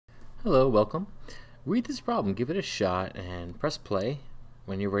Hello, welcome. Read this problem, give it a shot, and press play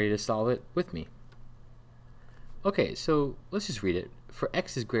when you're ready to solve it with me. Okay, so let's just read it. For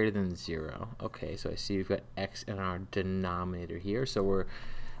x is greater than 0. Okay, so I see we've got x in our denominator here, so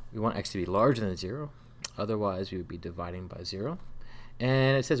we want x to be larger than 0. Otherwise, we would be dividing by 0.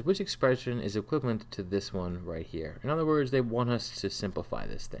 And it says which expression is equivalent to this one right here. In other words, they want us to simplify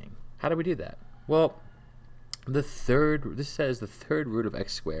this thing. How do we do that? Well, this says the third root of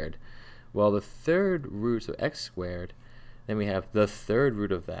x squared. Well, the third root of x squared, then we have the third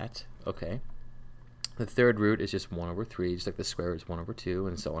root of that. Okay. The third root is just 1 over 3, just like the square root is 1 over 2,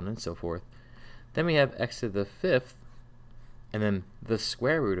 and so on and so forth. Then we have x to the fifth, and then the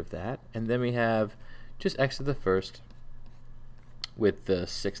square root of that, and then we have just x to the first with the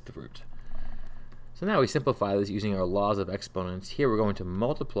sixth root. So now we simplify this using our laws of exponents. Here we're going to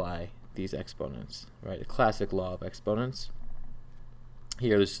multiply these exponents, right? The classic law of exponents.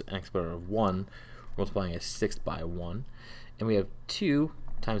 Here there's an exponent of 1, multiplying a sixth by 1. And we have 2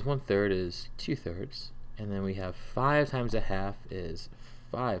 times 1/3 is 2/3. And then we have 5 times a half is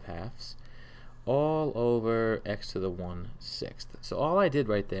 5 halves, all over x to the 1/6. So all I did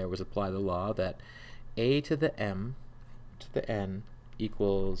right there was apply the law that a to the m to the n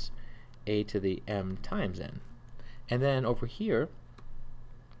equals a to the m times n. And then over here,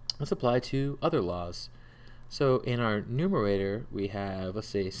 let's apply two other laws. So in our numerator, we have, let's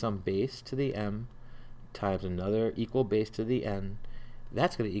say, some base to the m times another equal base to the n.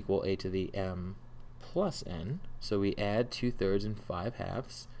 That's going to equal a to the m plus n. So we add 2/3 and 5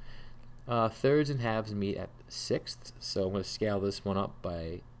 halves. Thirds and halves meet at sixths, so I'm going to scale this one up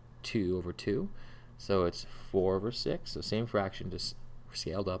by 2 over 2. So it's 4 over 6, so same fraction, just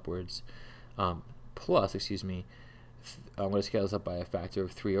scaled upwards. Plus, excuse me, I'm going to scale this up by a factor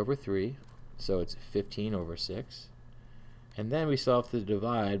of 3 over 3, so it's 15 over 6. And then we still have to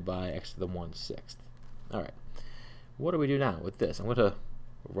divide by x to the 1/6. Alright, what do we do now with this? I'm going to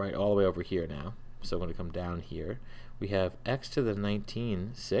write all the way over here now. So I'm going to come down here. We have x to the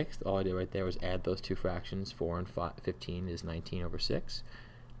 19/6. All I did right there was add those two fractions. 4 and 15 is 19 over 6.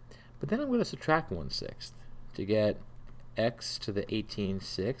 But then I'm going to subtract 1/6 to get x to the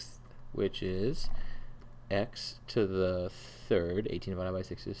 18/6, which is x to the third. 18 divided by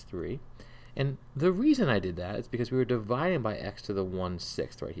 6 is 3. And the reason I did that is because we were dividing by x to the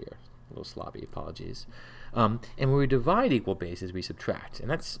 1/6 right here. A little sloppy, apologies. And when we divide equal bases, we subtract.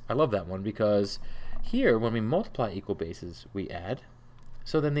 And I love that one because here, when we multiply equal bases, we add.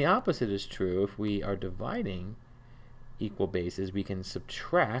 So then the opposite is true. If we are dividing equal bases, we can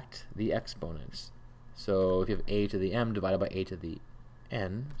subtract the exponents. So if you have a to the m divided by a to the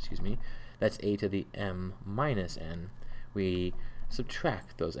n, that's a to the m minus n. We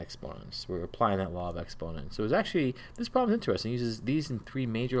subtract those exponents. We're applying that law of exponents. So this problem is interesting. It uses these three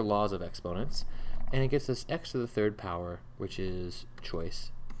major laws of exponents, and it gets us x to the third power, which is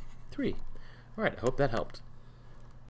choice 3. All right, I hope that helped.